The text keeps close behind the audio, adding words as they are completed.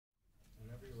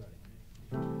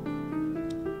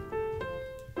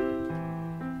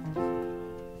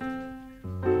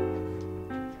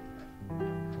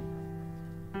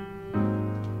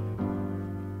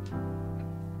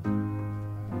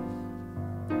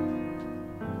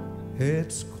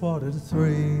It's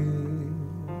 2:45.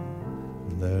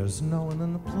 There's no one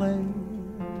in the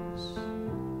place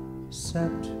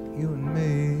except you and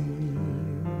me.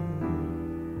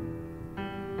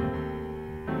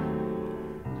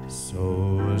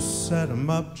 So set 'em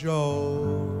up,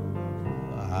 Joe.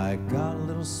 I got a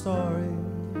little story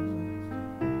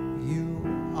you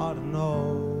ought to know.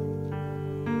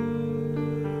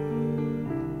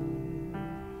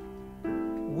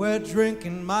 We're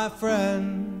drinking, my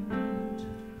friend,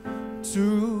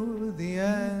 to the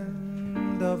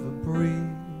end of a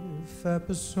brief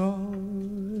episode.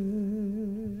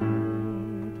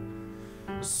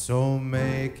 So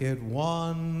make it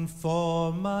one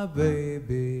for my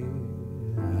baby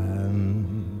and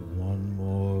one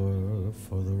more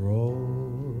for the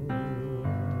road.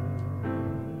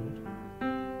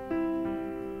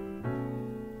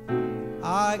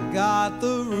 I got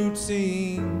the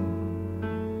routine,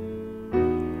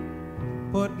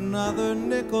 put another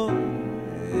nickel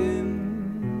in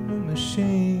the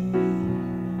machine.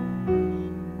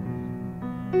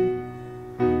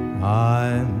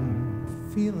 I'm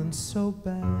feeling so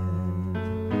bad.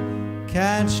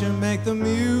 Can't you make the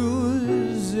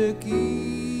music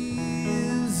easy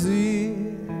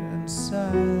and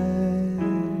sad?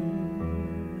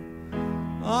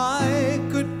 I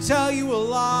could tell you a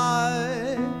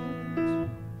lot,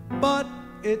 but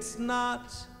it's not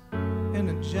in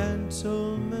a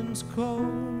gentleman's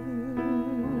code.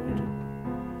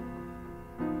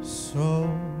 So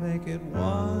make it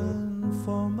one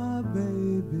for my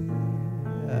baby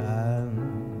and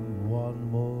one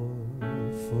more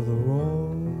for the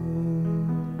road.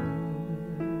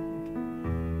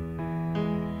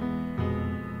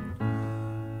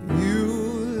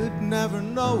 You'd never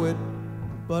know it,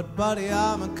 but buddy,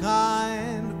 I'm a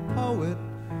kind of poet,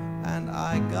 and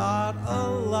I got a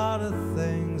lot of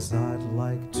things I'd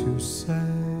like to say.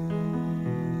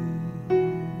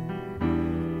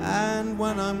 And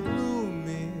when I'm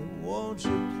gloomy, won't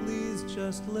you please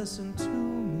just listen to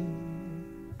me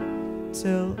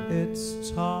till it's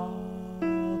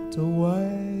talked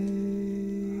away?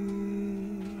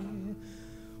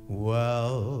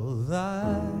 Well,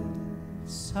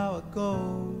 that's how it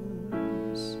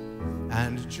goes.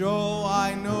 And Joe,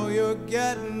 I know you're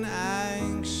getting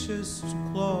anxious to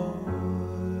close.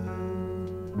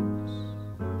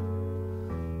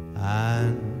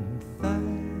 And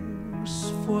thanks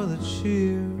for the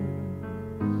cheer.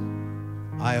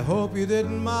 I hope you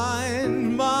didn't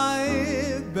mind my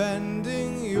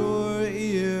bending your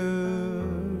ear.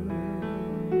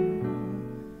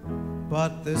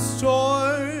 But this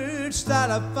torch that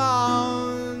I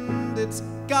found, it's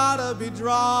gotta be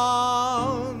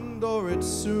drowned, or it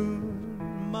soon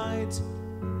might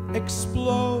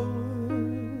explode.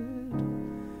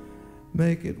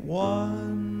 Make it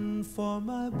one for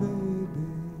my baby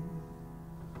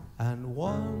and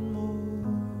one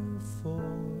more for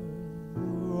the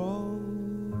road.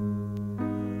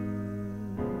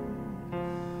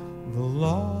 The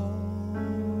long,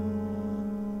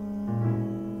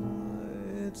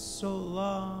 it's so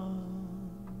long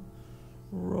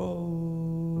road.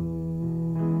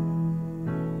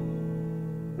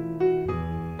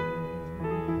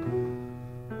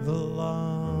 The long